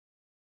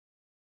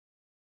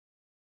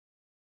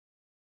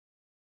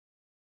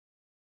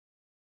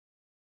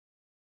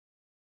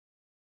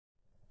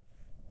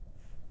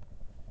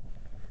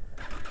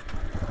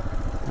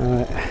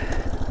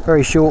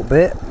Very short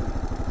bit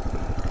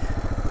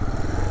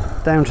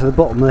down to the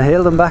bottom of the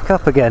hill and back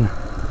up again,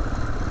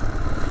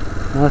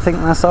 and I think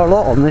that's our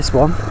lot on this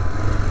one.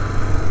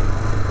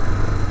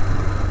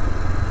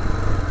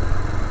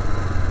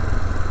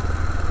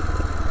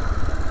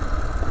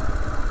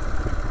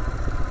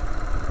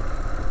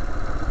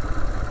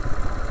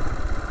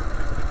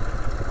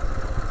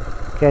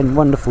 Again,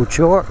 wonderful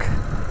chalk.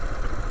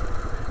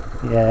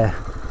 Yeah.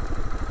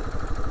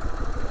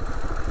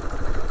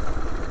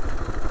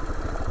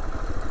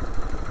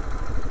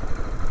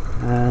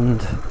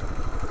 And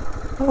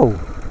oh,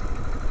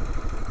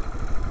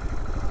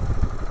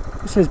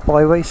 it says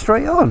Byway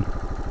straight on.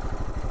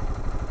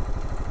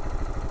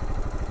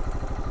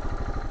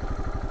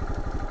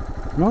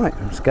 Right,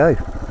 let's go.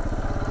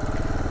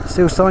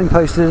 Still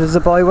signposted as a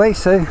byway,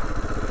 so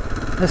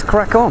let's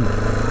crack on.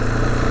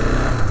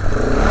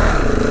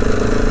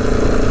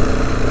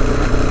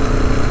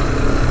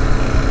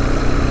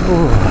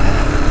 Ooh.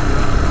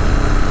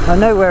 I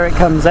know where it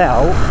comes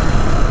out.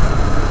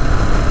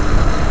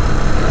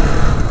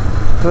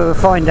 We'll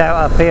find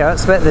out up here. I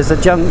expect there's a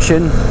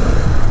junction.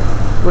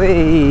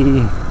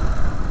 Whee!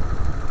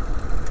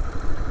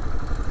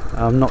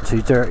 I'm not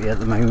too dirty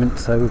at the moment,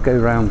 so we'll go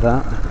round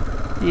that.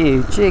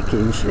 You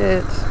chicken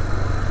shit!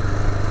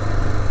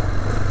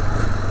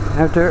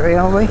 How dirty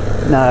are we?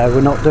 No,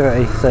 we're not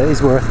dirty, so it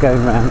is worth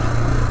going round.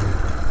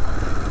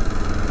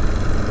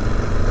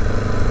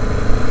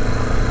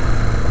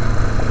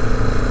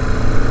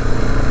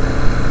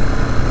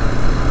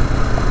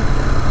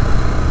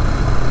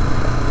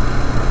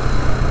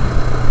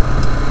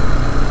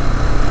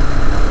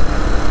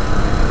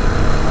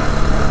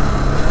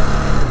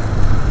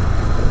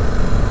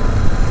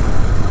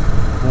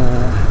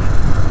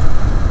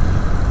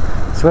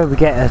 Where we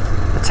get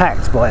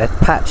attacked by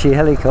Apache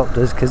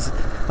helicopters, because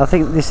I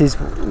think this is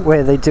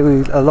where they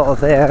do a lot of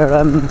their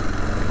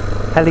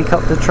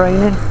helicopter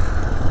training.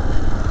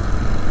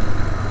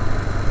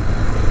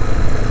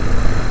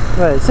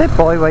 Well, it said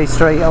Byway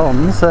straight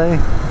on, so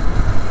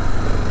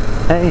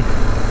hey.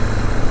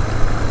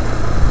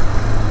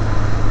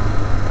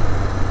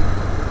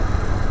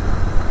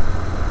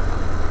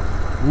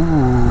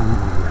 Ooh.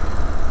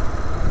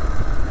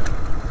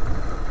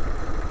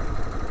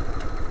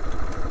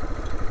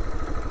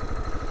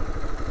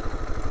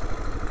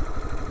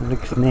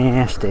 Looks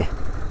nasty.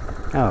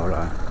 Oh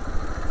right.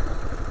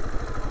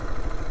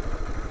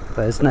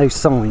 But there's no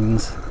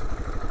signs.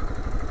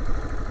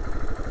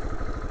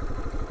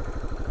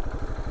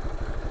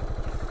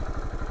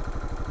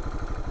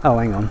 Oh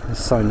hang on, there's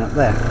a sign up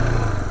there.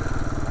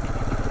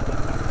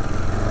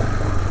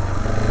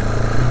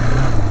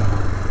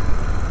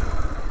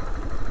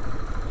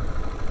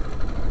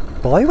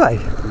 Byway,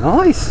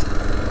 nice.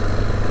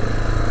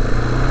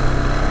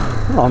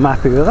 Oh, I'm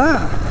happy with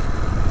that.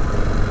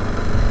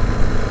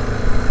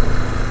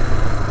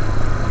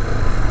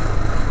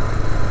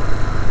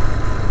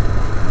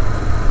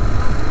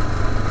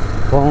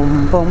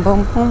 Boom, boom,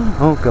 boom, boom.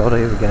 Oh god,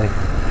 here we go.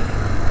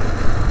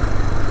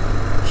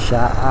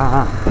 Shut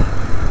up.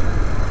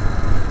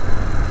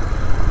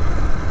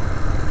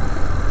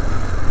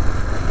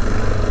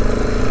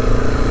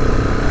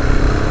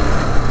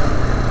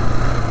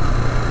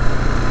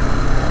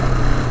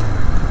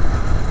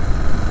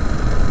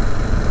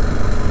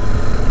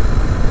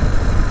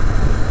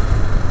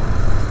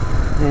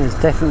 Yeah, it's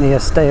definitely a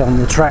stay on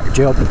the track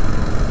job.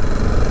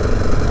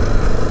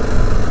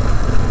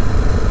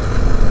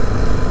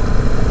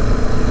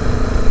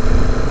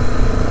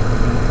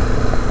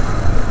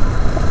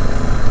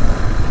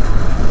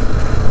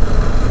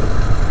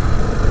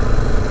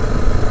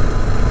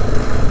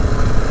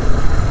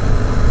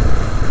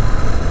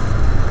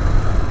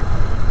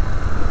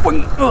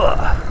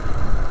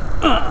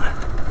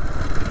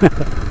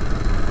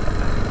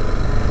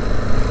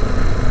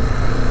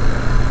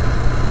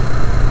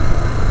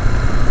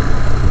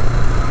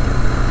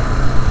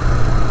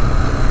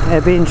 Yeah,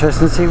 it'd be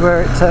interesting to see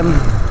where it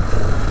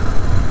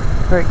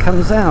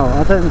comes out.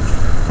 I don't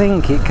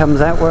think it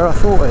comes out where I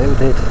thought it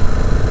did.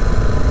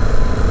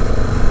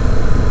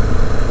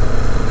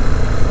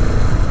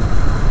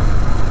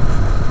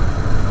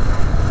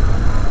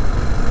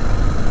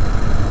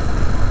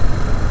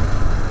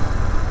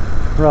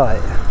 Right.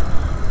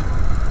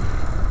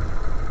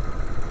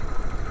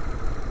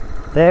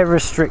 They're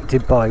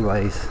restricted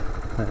byways.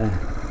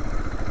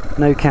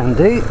 No can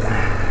do.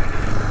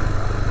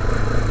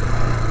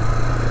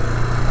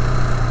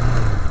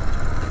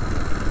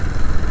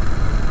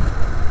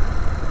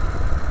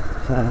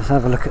 So let's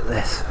have a look at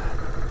this.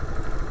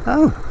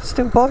 Oh,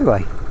 still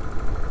byway.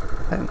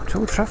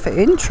 All traffic,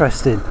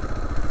 interesting.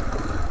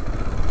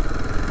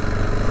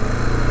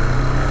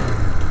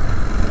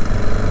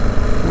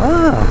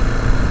 Wow,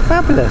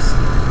 fabulous.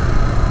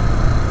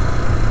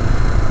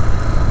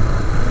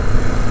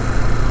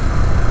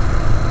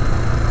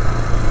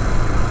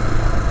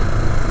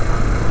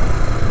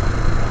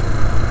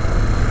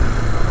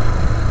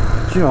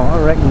 Do you know what, I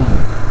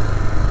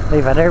reckon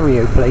they've had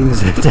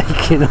aeroplanes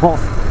taking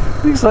off.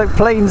 Looks like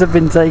planes have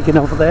been taken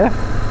off there.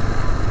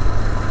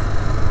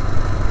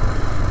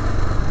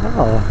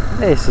 Oh,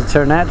 this will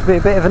turn out to be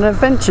a bit of an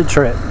adventure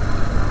trip.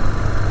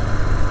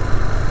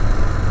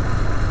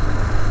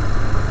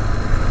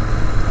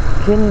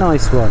 Fucking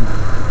nice one.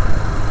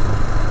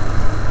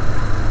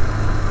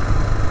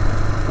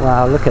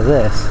 Wow, look at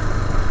this.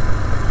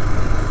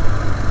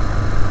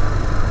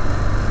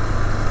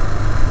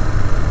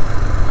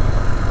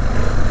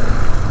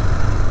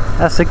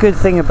 That's a good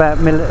thing about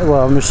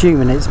well, I'm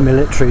assuming it's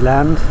military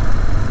land.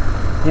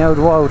 The old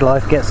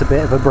wildlife gets a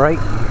bit of a break.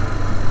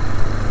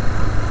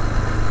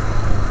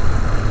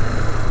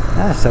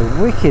 That's a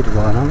wicked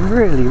one. I'm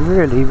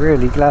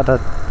really glad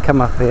I'd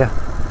come up here.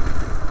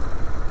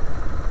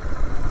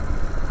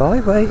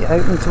 Byway,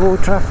 open to all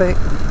traffic.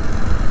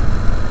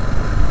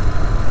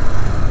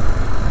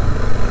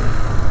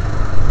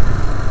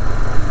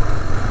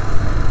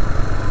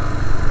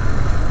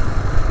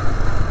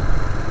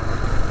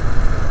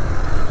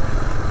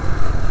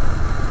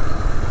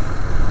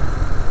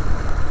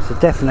 It's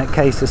a definite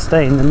case of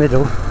stay in the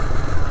middle.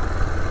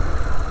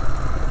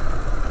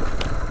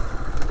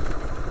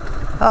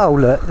 Oh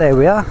look, there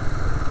we are.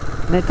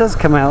 And it does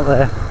come out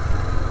there.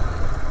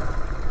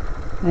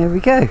 There we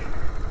go.